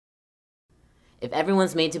If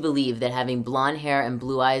everyone's made to believe that having blonde hair and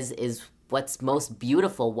blue eyes is what's most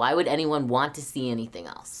beautiful, why would anyone want to see anything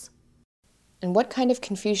else? And what kind of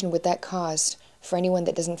confusion would that cause for anyone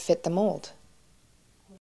that doesn't fit the mold?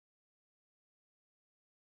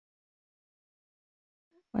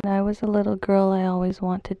 When I was a little girl, I always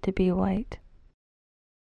wanted to be white.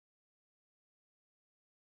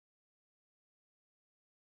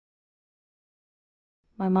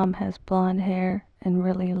 My mom has blonde hair and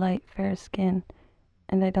really light, fair skin,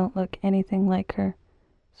 and I don't look anything like her,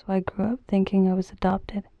 so I grew up thinking I was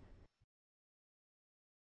adopted.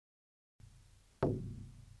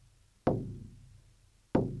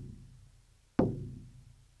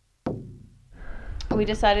 We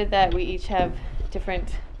decided that we each have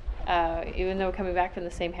different, even though we're coming back from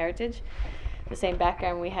the same heritage, the same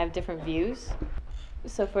background, we have different views.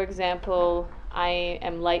 So for example, I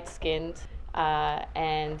am light-skinned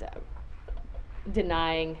and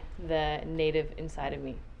denying the native inside of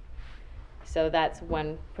me. So that's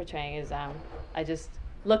one portraying is I just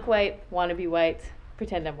look white, want to be white,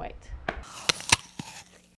 pretend I'm white.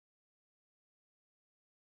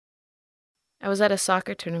 I was at a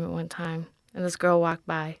soccer tournament one time, and this girl walked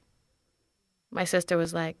by. My sister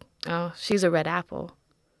was like, "Oh, she's a red apple."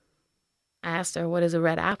 I asked her, "What is a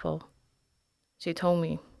red apple?" She told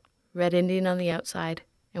me, "Red Indian on the outside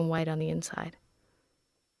and white on the inside."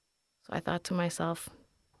 So I thought to myself,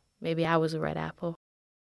 maybe I was a red apple.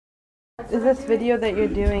 Does this video that you're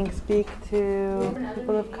doing speak to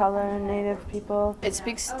people of color, Native people? It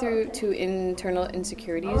speaks to internal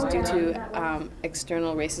insecurities due to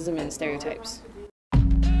external racism and stereotypes.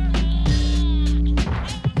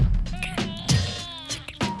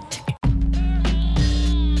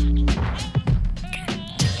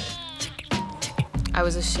 I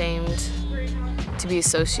was ashamed to be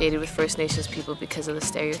associated with First Nations people because of the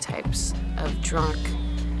stereotypes of drunk,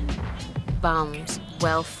 bums,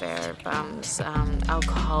 welfare bums,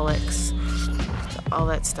 alcoholics, all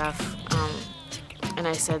that stuff. And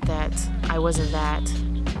I said that I wasn't that.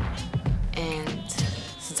 And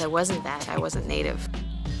since I wasn't that, I wasn't Native.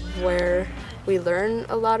 Where we learn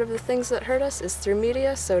a lot of the things that hurt us is through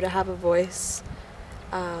media, so to have a voice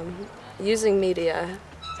using media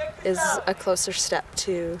is a closer step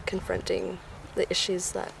to confronting the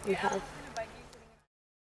issues that we have.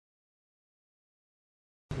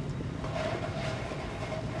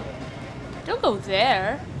 Don't go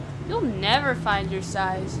there. You'll never find your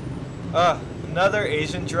size. Another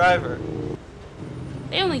Asian driver.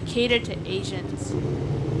 They only cater to Asians.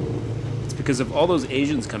 It's because of all those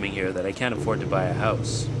Asians coming here that I can't afford to buy a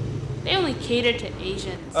house. They only cater to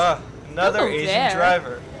Asians. Another Asian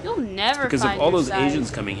driver. You'll never because find of all your those size. Asians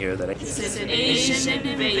coming here that I This is an Asian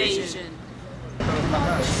invasion.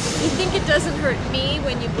 You think it doesn't hurt me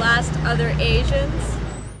when you blast other Asians?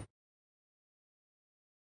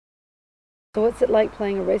 So what's it like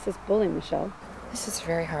playing a racist bully, Michelle? This is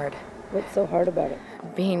very hard. What's so hard about it?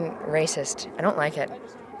 Being racist. I don't like it.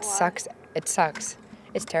 It sucks. It sucks.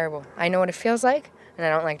 It's terrible. I know what it feels like, and I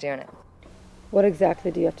don't like doing it. What exactly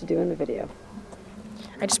do you have to do in the video?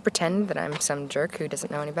 I just pretend that I'm some jerk who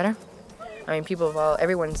doesn't know any better. I mean,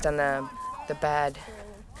 everyone's done the bad,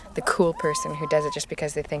 the cool person who does it just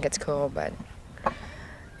because they think it's cool, but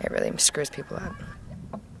it really screws people up.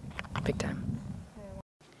 Big time.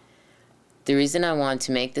 The reason I wanted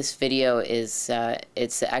to make this video is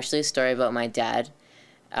it's actually a story about my dad.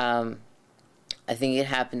 I think it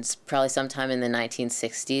happens probably sometime in the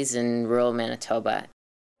 1960s in rural Manitoba.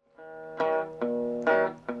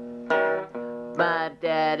 My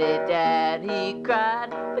dad, he cried.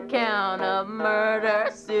 The count of murder,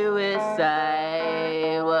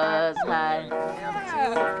 suicide was high.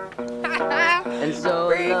 And so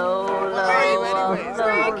low, lonely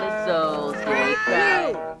souls did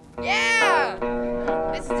cry. Yeah!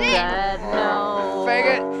 This is it! No,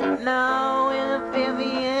 faggot. No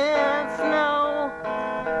amphibians, no.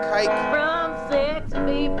 Kike. From 6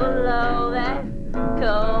 feet below that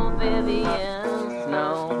cold amphibians,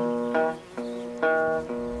 no.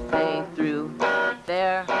 They threw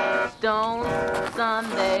their stones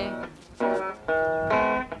Sunday.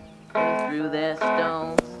 They threw their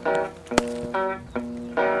stones.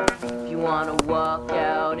 If you want to walk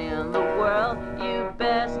out in the world, you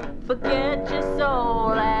best forget your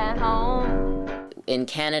soul at home. In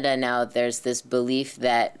Canada now, there's this belief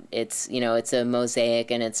that it's a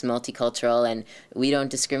mosaic and it's multicultural and we don't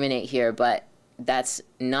discriminate here, but that's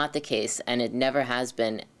not the case, and it never has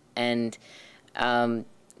been. And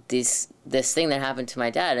this thing that happened to my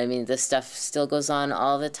dad, I mean, this stuff still goes on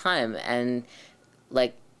all the time, and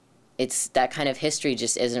like, it's that kind of history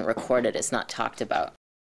just isn't recorded. It's not talked about.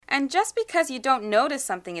 And just because you don't notice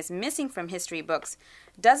something is missing from history books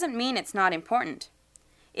doesn't mean it's not important.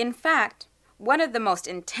 In fact, one of the most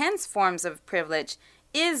intense forms of privilege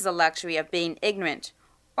is the luxury of being ignorant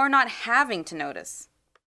or not having to notice.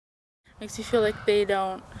 Makes you feel like they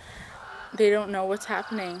don't know what's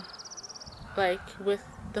happening, like with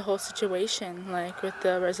the whole situation, like with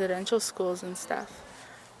the residential schools and stuff.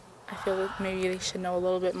 I feel that maybe they should know a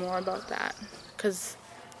little bit more about that, because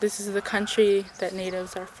this is the country that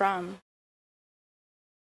natives are from.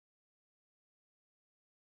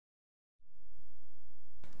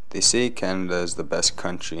 They say Canada is the best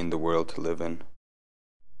country in the world to live in.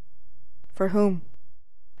 For whom?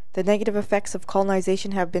 The negative effects of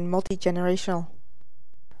colonization have been multi-generational.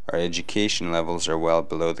 Our education levels are well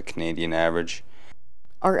below the Canadian average.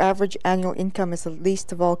 Our average annual income is the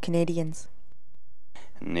least of all Canadians.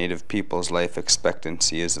 And Native people's life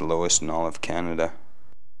expectancy is the lowest in all of Canada.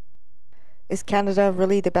 Is Canada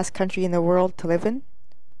really the best country in the world to live in?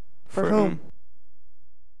 For whom?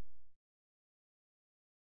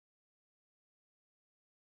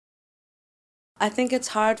 I think it's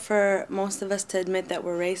hard for most of us to admit that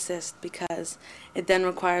we're racist because it then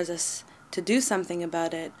requires us to do something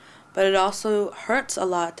about it. But it also hurts a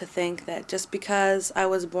lot to think that just because I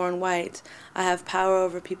was born white, I have power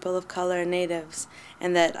over people of color and natives,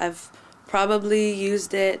 and that I've probably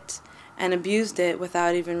used it and abused it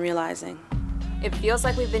without even realizing. It feels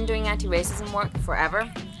like we've been doing anti-racism work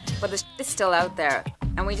forever, but this is still out there,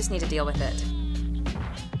 and we just need to deal with it.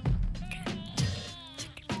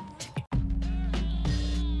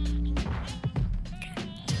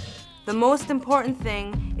 The most important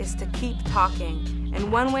thing is to keep talking,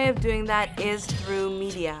 and one way of doing that is through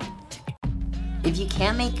media. If you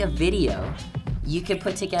can't make a video, you could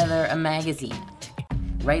put together a magazine,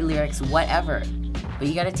 write lyrics, whatever, but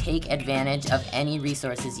you gotta take advantage of any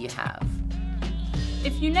resources you have.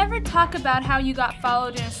 If you never talk about how you got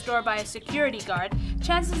followed in a store by a security guard,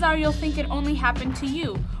 chances are you'll think it only happened to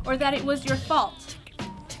you, or that it was your fault.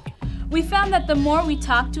 We found that the more we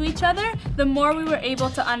talked to each other, the more we were able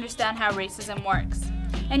to understand how racism works.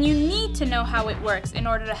 And you need to know how it works in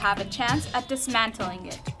order to have a chance at dismantling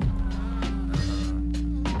it.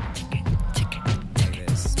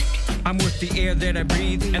 I'm with the air that I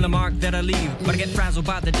breathe and the mark that I leave. But I get frazzled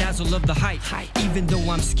by the dazzle of the height. Even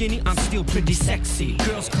though I'm skinny, I'm still pretty sexy.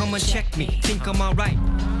 Girls come and check me, think I'm alright.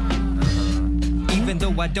 Even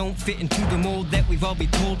though I don't fit into the mold that we've all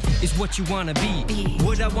been told is what you wanna be.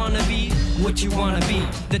 Would I wanna be what you wanna be?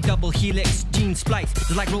 The double helix gene splice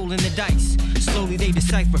is like rolling the dice. Slowly they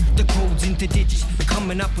decipher the codes into digits. We're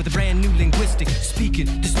coming up with a brand new linguistic. Speaking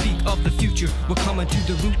to speak of the future, we're coming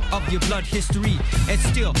to the root of your blood history. And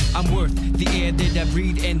still, I'm worth the air that I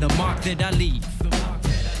breathe and the mark that I leave.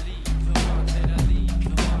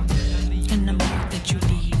 And the mark that you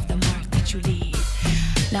leave, the mark that you leave.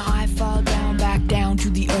 Now I fall down, back down to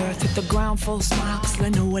the earth with the ground full of smiles, I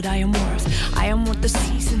know what I am worth. I am worth the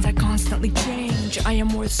seasons, I constantly change. I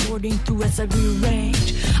am worth sorting through as I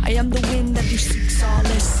rearrange. I am the wind that you seek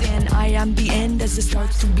solace in. I am the end as it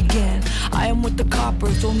starts to begin. I am with the copper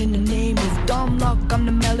thrown in the name of dumb luck. I'm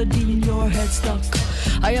the melody in your head stuck.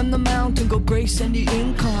 I am the mountain, go grace and the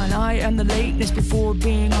incline. I am the lateness before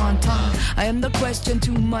being on time. I am the question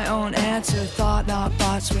to my own answer. Thought not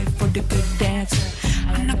bots, wait for the good dancer.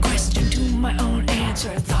 I'm the question to my own answer.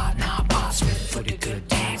 Thought not bots, wait for the good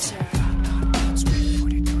dancer.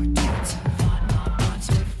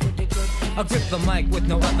 I grip the mic with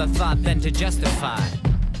no other thought than to justify.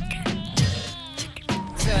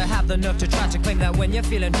 To have the nerve to try to claim that when you're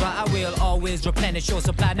feeling dry, I will always replenish your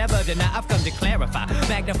supply. Never deny, I've come to clarify.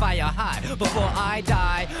 Magnify your high before I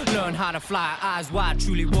die. Learn how to fly, eyes wide,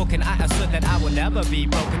 truly walking. I assert that I will never be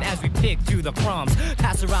broken as we pick through the crumbs.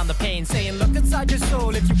 Pass around the pain, saying look inside your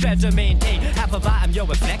soul if you better maintain. Half of I am your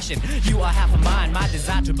reflection, you are half of mine. My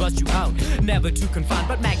desire to bust you out, never to confine,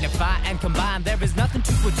 but magnify and combine. There is nothing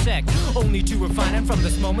to protect, only to refine. And from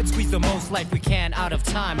this moment, squeeze the most life we can out of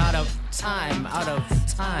time, out of time, out of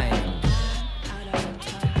time.